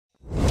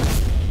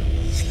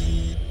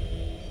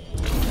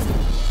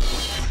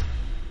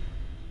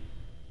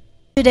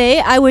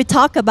Today I will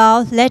talk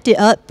about let the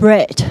earth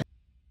breathe.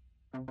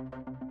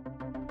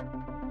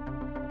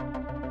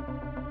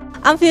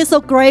 I feel so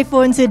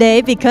grateful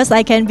today because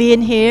I can be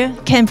in here,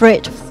 can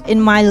breathe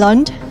in my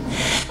lungs.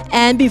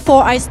 And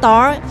before I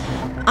start,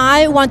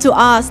 I want to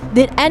ask,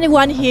 did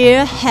anyone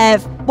here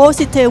have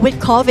positive with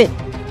COVID?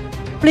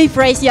 Please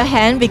raise your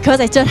hand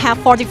because I just have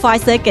 45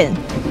 seconds.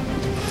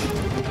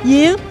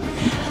 You?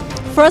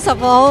 First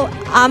of all,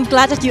 I'm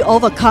glad that you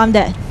overcome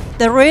that.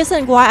 The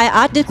reason why I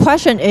asked this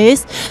question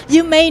is,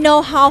 you may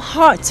know how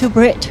hard to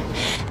breathe.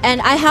 And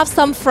I have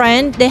some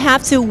friends, they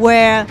have to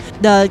wear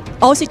the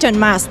oxygen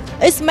mask.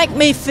 It makes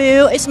me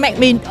feel, it makes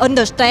me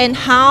understand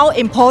how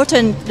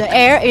important the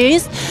air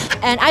is.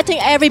 And I think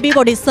every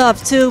people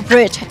deserve to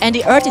breathe, and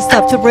the earth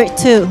deserves to breathe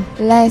too.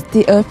 Let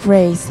the earth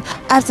breathe.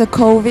 After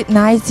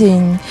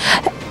COVID-19,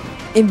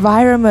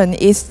 environment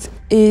is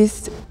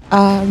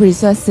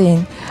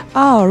researching,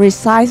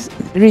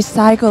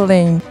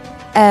 recycling,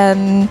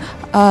 and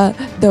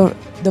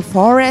the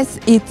forest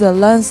is the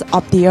lungs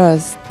of the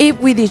earth. If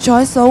we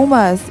destroy so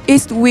much,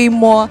 it will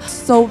more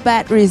so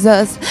bad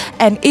results,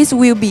 and it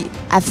will be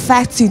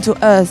affecting to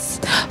us.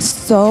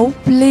 So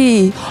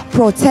please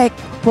protect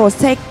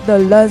the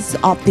lungs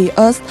of the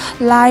earth,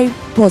 like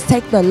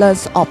protect the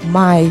lungs of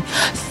mine.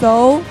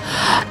 So,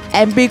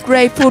 and be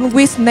grateful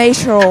with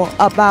nature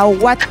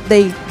about what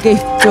they give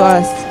to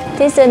us.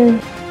 Thí sinh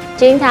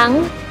chiến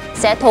thắng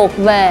sẽ thuộc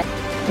về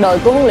đội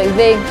của huấn luyện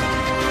viên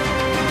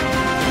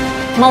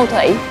Mâu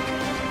Thủy.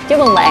 Chúc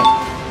mừng bạn.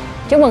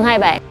 Chúc mừng hai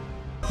bạn.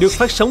 Được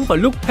phát sóng vào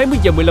lúc 20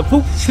 giờ 15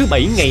 phút thứ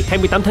Bảy ngày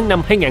 28 tháng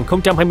 5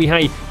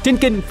 2022 trên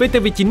kênh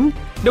VTV9,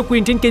 độc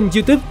quyền trên kênh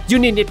YouTube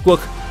UNI Network,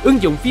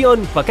 ứng dụng Vion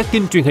và các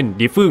kênh truyền hình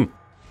địa phương.